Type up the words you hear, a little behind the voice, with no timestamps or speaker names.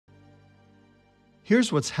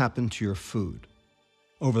Here's what's happened to your food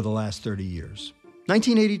over the last 30 years.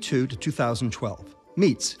 1982 to 2012,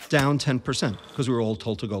 meats down 10% because we were all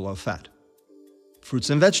told to go low fat.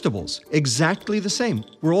 Fruits and vegetables, exactly the same.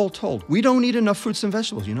 We're all told, we don't eat enough fruits and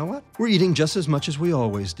vegetables. You know what? We're eating just as much as we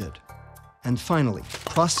always did. And finally,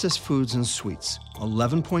 processed foods and sweets,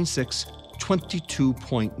 11.6,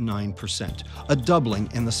 22.9%, a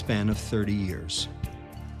doubling in the span of 30 years.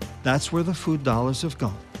 That's where the food dollars have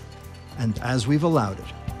gone. And as we've allowed it,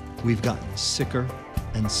 we've gotten sicker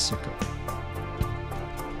and sicker.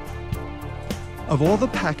 Of all the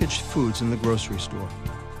packaged foods in the grocery store,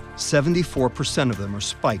 74% of them are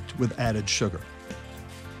spiked with added sugar.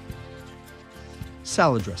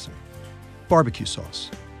 Salad dressing, barbecue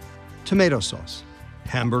sauce, tomato sauce,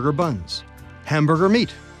 hamburger buns, hamburger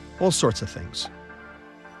meat, all sorts of things.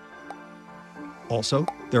 Also,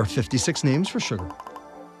 there are 56 names for sugar.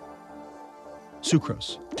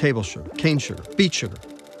 Sucrose, table sugar, cane sugar, beet sugar,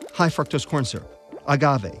 high fructose corn syrup,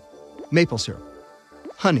 agave, maple syrup,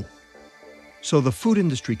 honey. So the food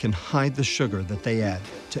industry can hide the sugar that they add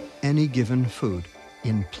to any given food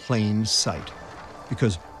in plain sight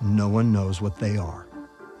because no one knows what they are.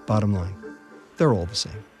 Bottom line, they're all the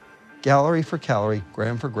same. Calorie for calorie,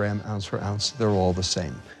 gram for gram, ounce for ounce, they're all the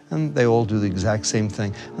same. And they all do the exact same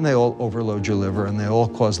thing, and they all overload your liver, and they all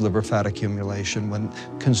cause liver fat accumulation when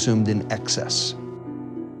consumed in excess.